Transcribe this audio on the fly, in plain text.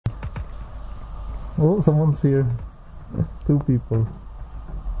Oh, someone's here. 2 people.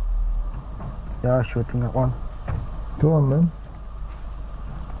 Yeah, shooting at one. Go on then.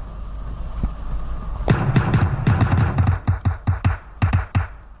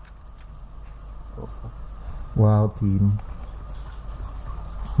 Wow, team.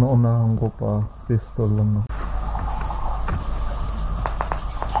 Naunahan ko pa. Pistol lang.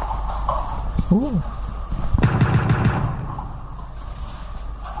 Oh.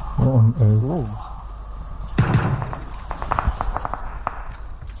 What on earth? Ooh.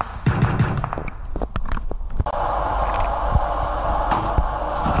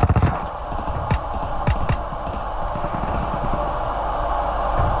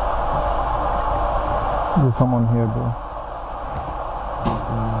 There's someone here, bro.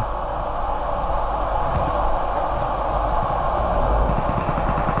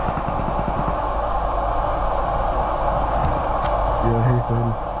 Yeah,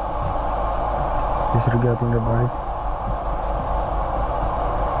 he's regretting the bike.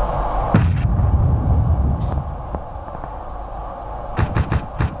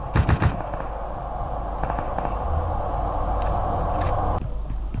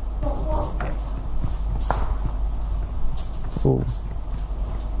 Oh.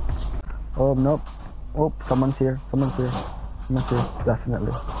 Oh, nope. Oh, someone's here. Someone's here. Someone's here.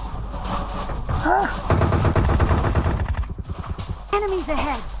 Definitely. Ah! Enemies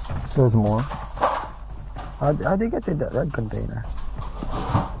ahead. There's more. How'd they get in that red container?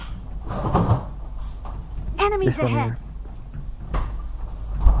 Enemies This one ahead.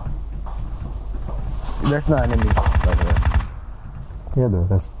 There's no enemies, by the way. Yeah, there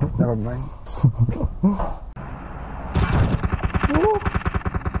is. Never mind.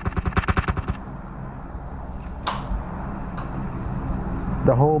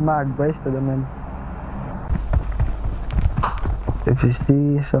 The whole mag wasted them in. If you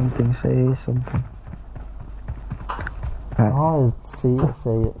see something, say something. Oh, say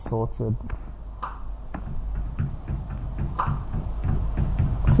it sorted.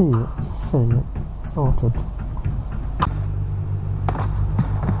 Say it sorted.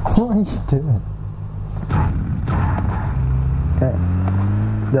 What are you doing? Okay.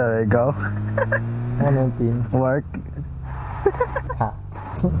 There you go. 119. Work.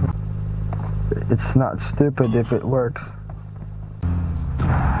 Hacks. It's not stupid if it works.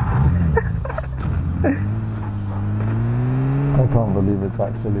 I can't believe it's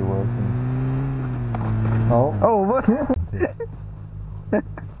actually working. Oh. Oh, what?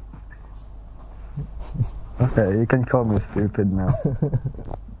 Okay, you can call me stupid now.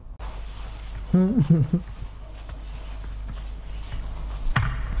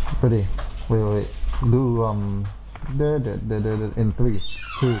 Ready? Wait. Do in 3,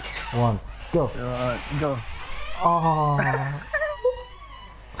 2, 1, go. Go. Oh.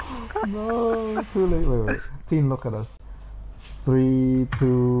 No, too late. Wait. Team, look at us. 3,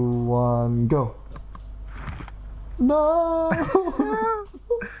 2, 1, go. No.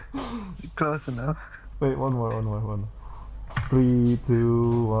 Close enough. Wait, one more. 3,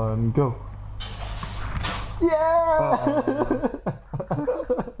 2, 1, go. Yeah.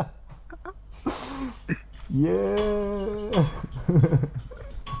 Yeah.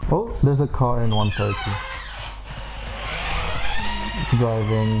 Oh, there's a car in 130. It's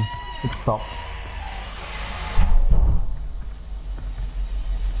driving. It stopped.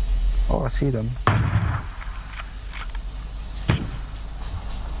 Oh, I see them.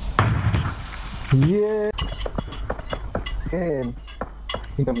 Yeah. Game.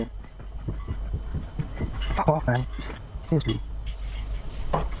 He come here. Fuck off, man. Seriously.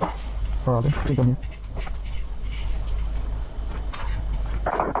 Alright, he come here.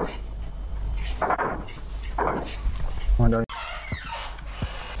 Oh, no.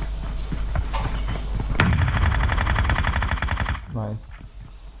 Nice.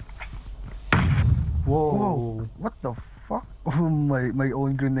 Whoa. Whoa. What the fuck? Oh, my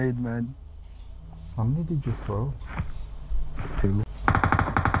own grenade, man. How many did you throw? 2.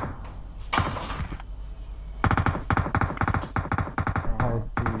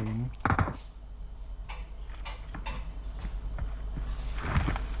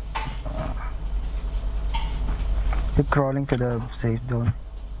 Keep crawling to the safe zone.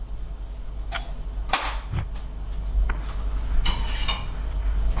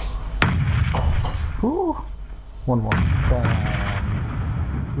 Ooh. One more.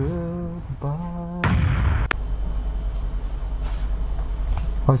 Goodbye.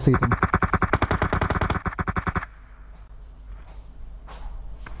 I see them.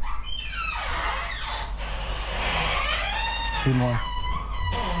 Two more.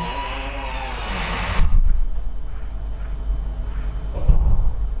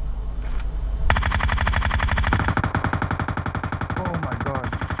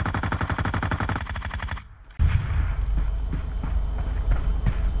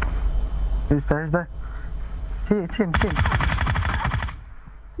 He's there, he's there. It's him, it's him.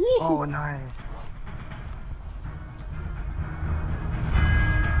 Oh, nice.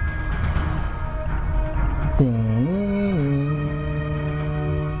 Ding.